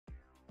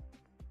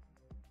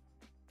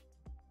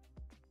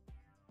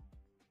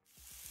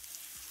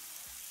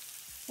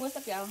What's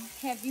up, y'all?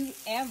 Have you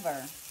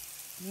ever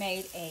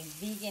made a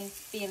vegan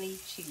Philly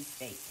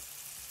cheesesteak?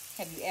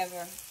 Have you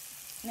ever?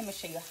 Let me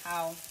show you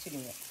how to do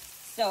it.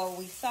 So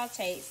we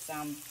sauteed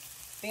some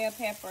bell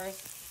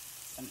peppers,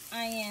 some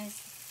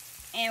onions,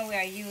 and we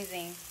are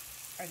using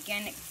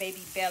organic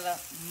Baby Bella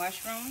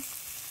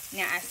mushrooms.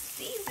 Now I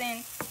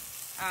seasoned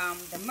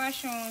the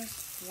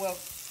mushrooms with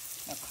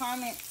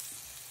McCormick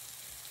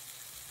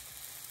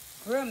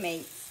Grill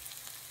Mates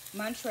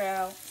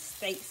Montreal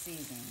steak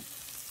seasoning.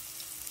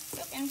 So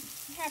you can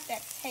have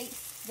that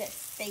taste, that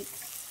steak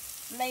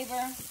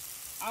flavor.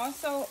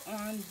 Also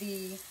on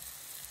the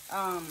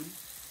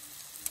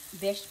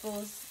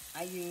vegetables,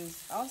 I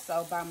use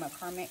also by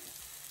McCormick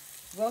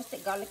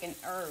roasted garlic and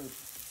herb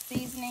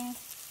seasoning.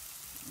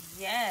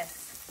 Yes.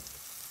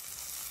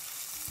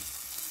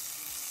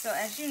 So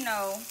as you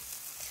know,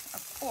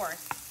 of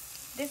course,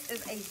 this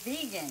is a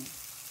vegan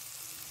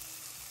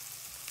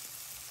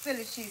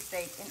Philly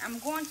cheesesteak, and I'm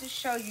going to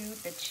show you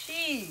the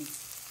cheese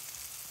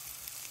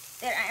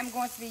that I am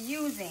going to be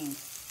using.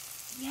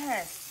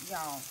 Yes,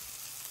 y'all.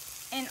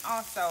 And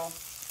also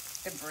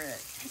the bread.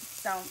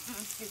 So,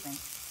 excuse me.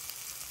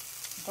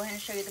 Go ahead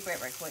and show you the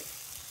bread right quick.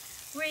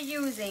 We're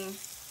using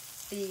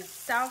the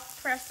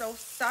soft presso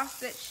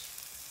sausage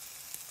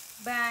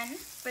bun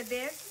for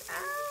this.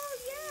 Oh,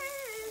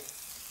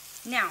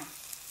 yes. Now,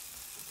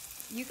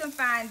 you can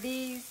find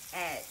these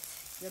at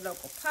your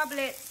local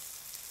Publix.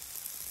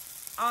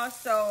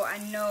 Also, I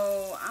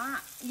know,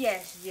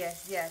 yes,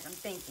 I'm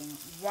thinking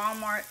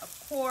Walmart,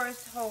 of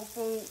course, Whole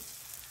Foods.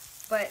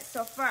 But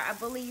so far, I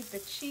believe the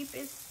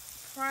cheapest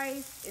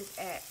price is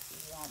at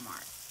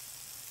Walmart.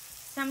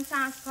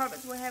 Sometimes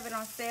Publix will have it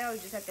on sale.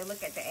 You just have to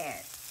look at the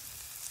ad.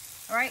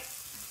 All right.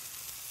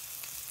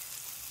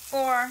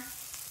 For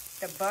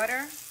the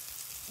butter,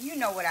 you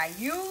know what I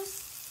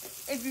use.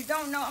 If you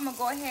don't know, I'm going to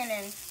go ahead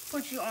and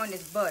put you on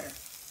this butter.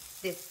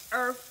 This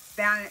Earth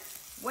Balance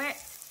Wet,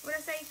 what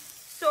did I say?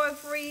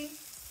 Soy-free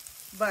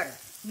butter.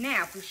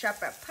 Now, if you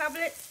shop at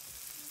Publix,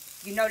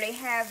 you know they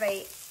have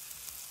the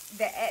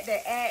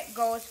ad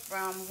goes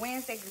from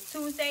Wednesday to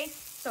Tuesday.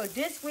 So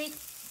this week,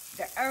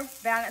 the Earth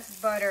Balance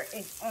butter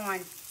is on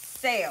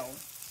sale.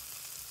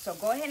 So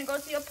go ahead and go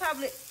to your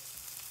Publix,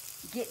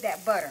 get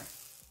that butter.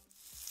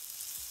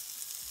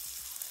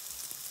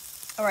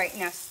 All right,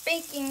 now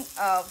speaking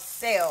of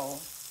sale,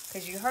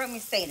 because you heard me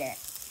say that,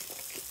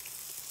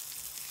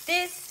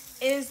 this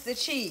is the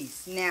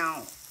cheese.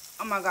 Now,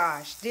 oh my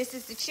gosh, this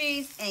is the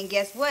cheese, and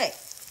guess what?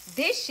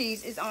 This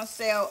cheese is on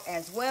sale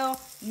as well.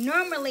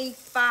 Normally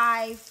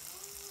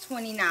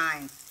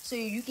 $5.29, so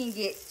you can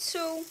get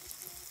 2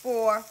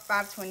 for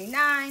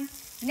 $5.29.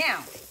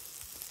 Now,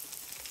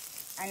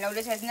 I know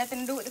this has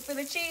nothing to do with the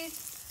Philly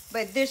cheese,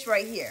 but this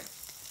right here,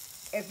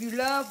 if you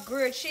love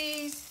grilled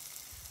cheese,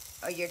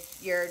 or your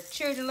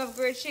children love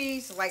grilled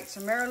cheese, like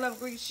Tamara loves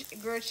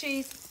grilled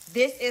cheese,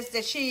 this is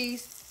the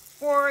cheese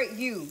for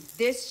you.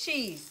 This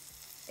cheese,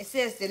 it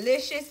says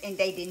delicious, and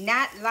they did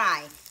not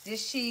lie.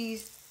 This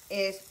cheese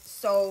is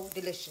so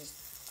delicious.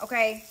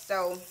 Okay,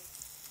 so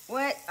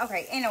what?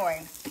 Okay,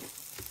 anyway.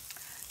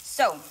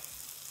 So,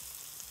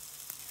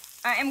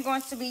 I am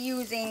going to be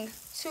using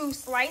 2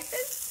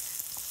 slices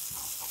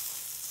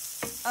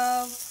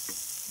of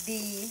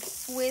the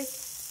Swiss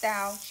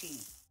style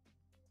cheese.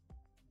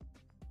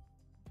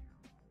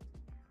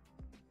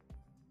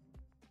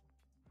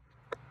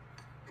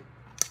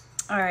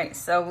 All right,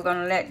 so we're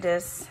gonna let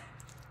this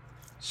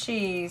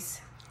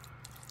cheese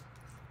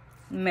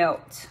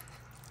melt.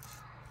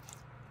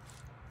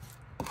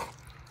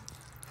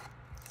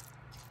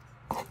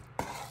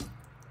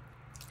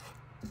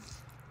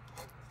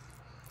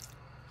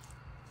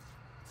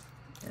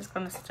 Just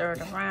gonna stir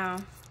it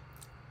around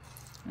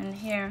in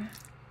here.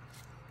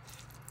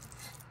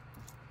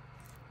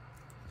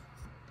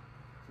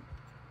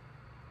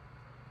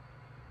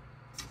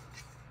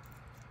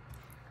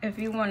 If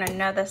you want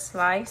another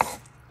slice,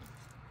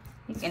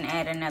 you can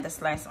add another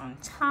slice on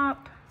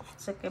top,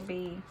 so it could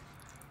be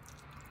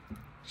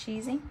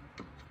cheesy.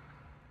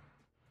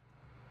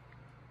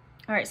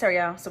 All right, sorry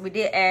y'all. So we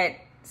did add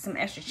some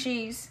extra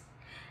cheese,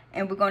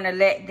 and we're gonna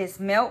let this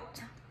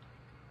melt.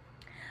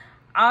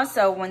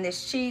 Also, when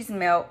this cheese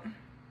melt,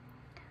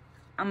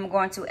 I'm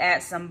going to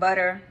add some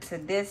butter to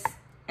this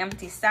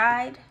empty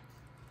side,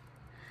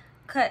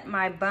 cut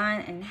my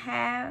bun in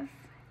half,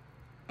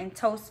 and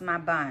toast my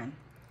bun.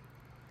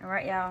 All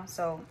right, y'all,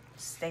 so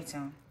stay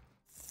tuned.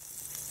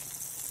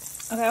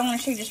 Okay, I want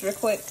to show you just real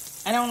quick.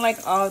 I don't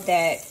like all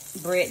that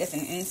bread that's on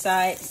the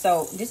inside,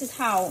 so this is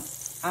how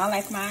I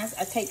like mine.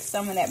 I take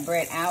some of that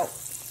bread out,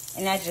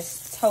 and I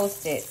just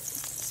toast it.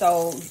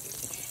 So,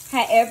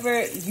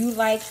 however you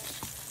want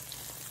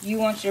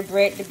your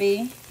bread to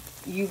be,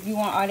 if you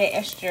want all that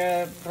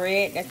extra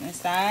bread that's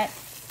inside,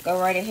 go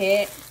right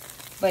ahead.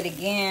 But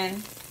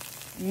again,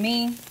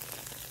 me,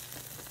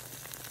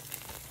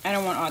 I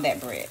don't want all that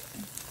bread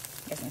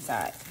that's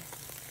inside.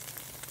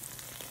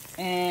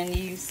 And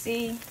you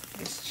see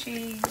this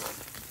cheese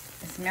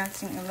is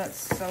melting. It looks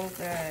so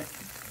good.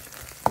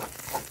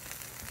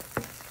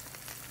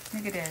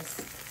 Look at this.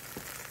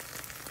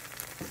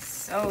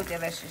 so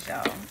delicious,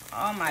 y'all.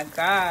 Oh my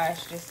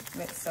gosh, this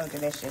looks so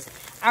delicious.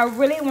 I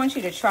really want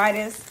you to try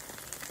this.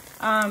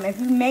 If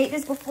you made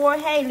this before,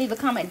 hey, leave a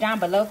comment down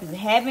below. If you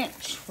haven't,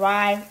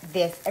 try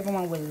this.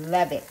 Everyone would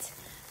love it.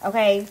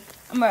 Okay,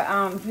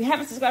 if you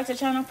haven't subscribed to the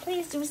channel,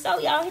 please do so,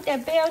 y'all. Hit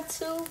that bell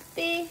to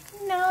be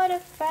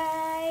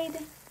notified.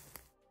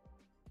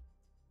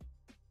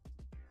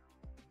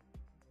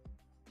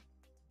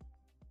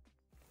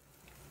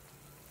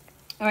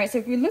 All right, so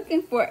if you're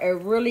looking for a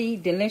really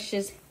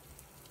delicious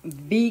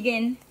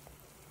vegan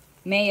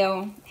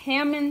mayo,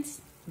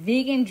 Hellmann's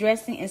vegan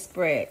dressing and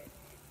spread,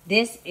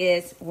 this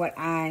is what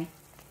I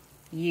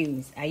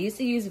use. I used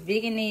to use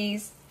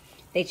Veganese.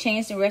 They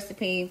changed the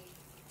recipe,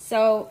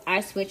 so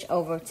I switched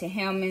over to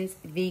Hellmann's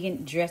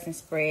vegan dressing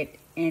spread,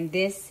 and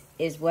this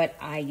is what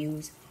I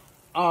use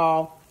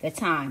all the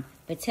time.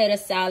 Potato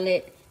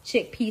salad,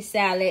 chickpea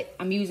salad.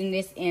 I'm using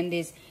this in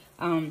this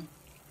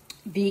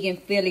vegan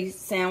Philly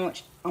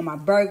sandwich, on my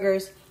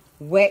burgers,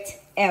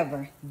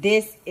 whatever.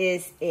 This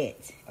is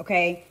it,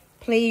 okay?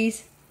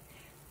 Please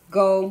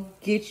go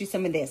get you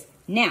some of this.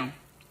 Now,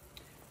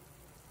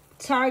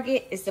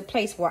 Target is the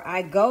place where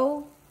I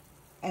go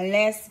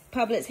unless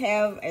Publix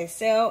have a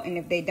sale, and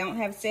if they don't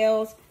have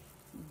sales,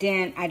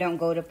 then I don't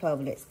go to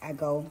Publix. I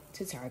go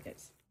to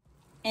Target.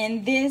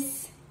 And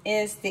this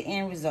is the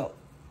end result.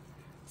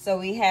 So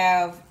we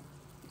have,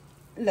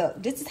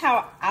 look, this is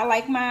how I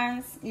like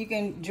mine. You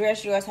can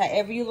dress yours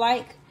however you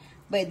like,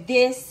 but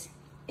this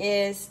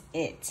is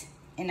it.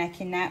 And I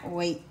cannot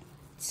wait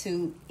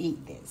to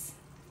eat this.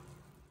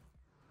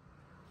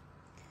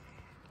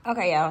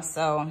 Okay, y'all,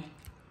 so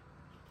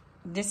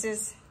this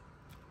is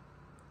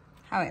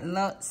how it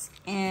looks.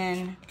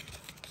 And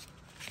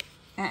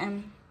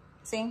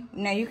see,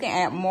 now you can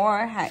add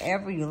more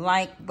however you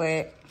like,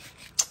 but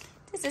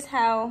this is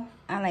how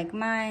I like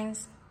mine.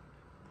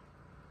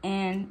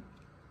 And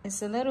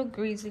it's a little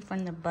greasy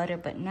from the butter,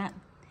 but not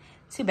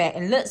too bad.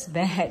 It looks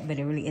bad, but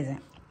it really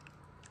isn't.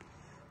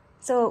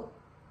 So,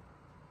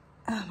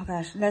 oh my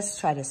gosh, let's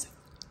try this.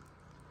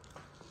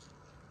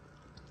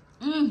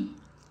 Oh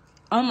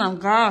my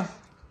gosh.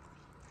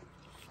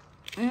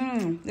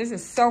 This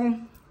is so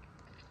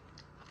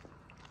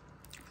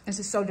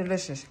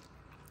delicious.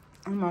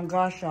 Oh my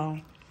gosh,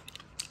 y'all.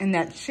 And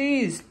that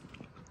cheese.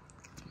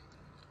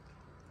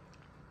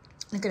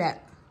 Look at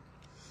that.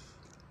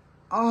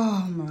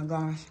 Oh my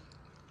gosh.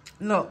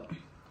 Look.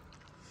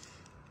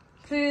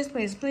 Please,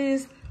 please,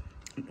 please.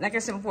 Like I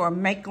said before,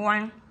 make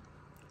one.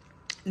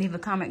 Leave a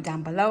comment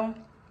down below.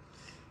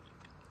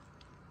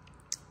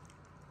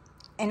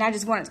 And I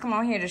just wanted to come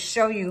on here to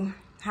show you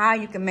how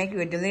you can make you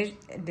a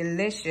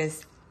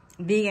delicious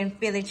vegan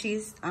Philly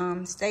cheese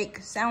steak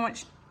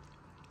sandwich.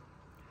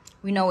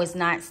 We know it's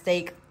not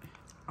steak.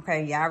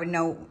 Okay, y'all already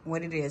know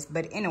what it is.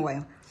 But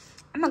anyway,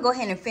 I'm going to go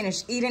ahead and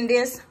finish eating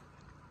this.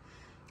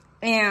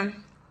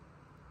 And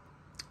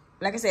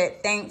like I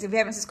said, thanks. If you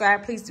haven't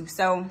subscribed, please do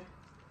so.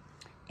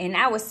 And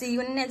I will see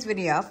you in the next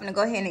video. I'm going to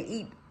go ahead and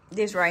eat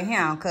this right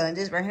here, because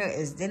this right here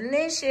is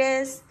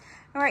delicious.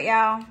 All right,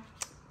 y'all.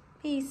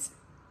 Peace.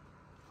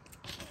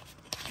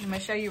 I'm going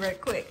to show you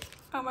right quick.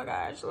 Oh, my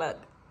gosh. Look.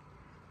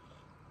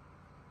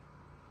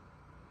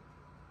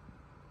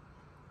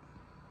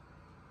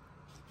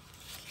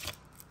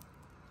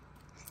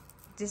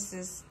 This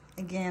is,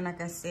 again, like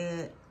I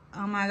said,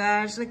 oh, my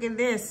gosh. Look at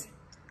this.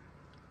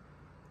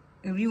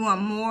 If you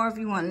want more, if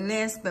you want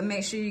less, but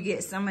make sure you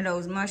get some of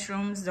those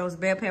mushrooms, those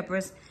bell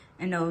peppers,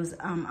 and those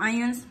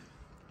onions.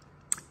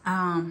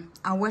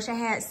 I wish I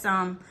had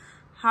some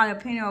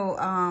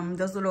jalapeno,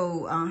 those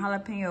little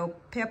jalapeno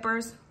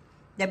peppers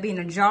that be in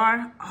a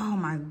jar. Oh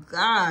my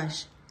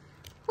gosh.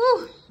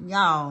 Whew,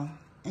 y'all.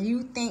 And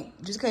you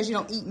think just because you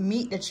don't eat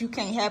meat that you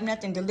can't have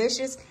nothing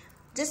delicious?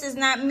 This is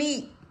not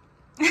meat.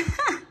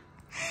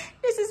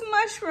 This is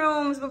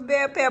mushrooms with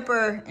bell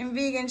pepper and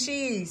vegan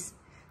cheese.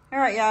 All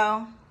right,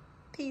 y'all.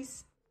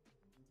 Peace.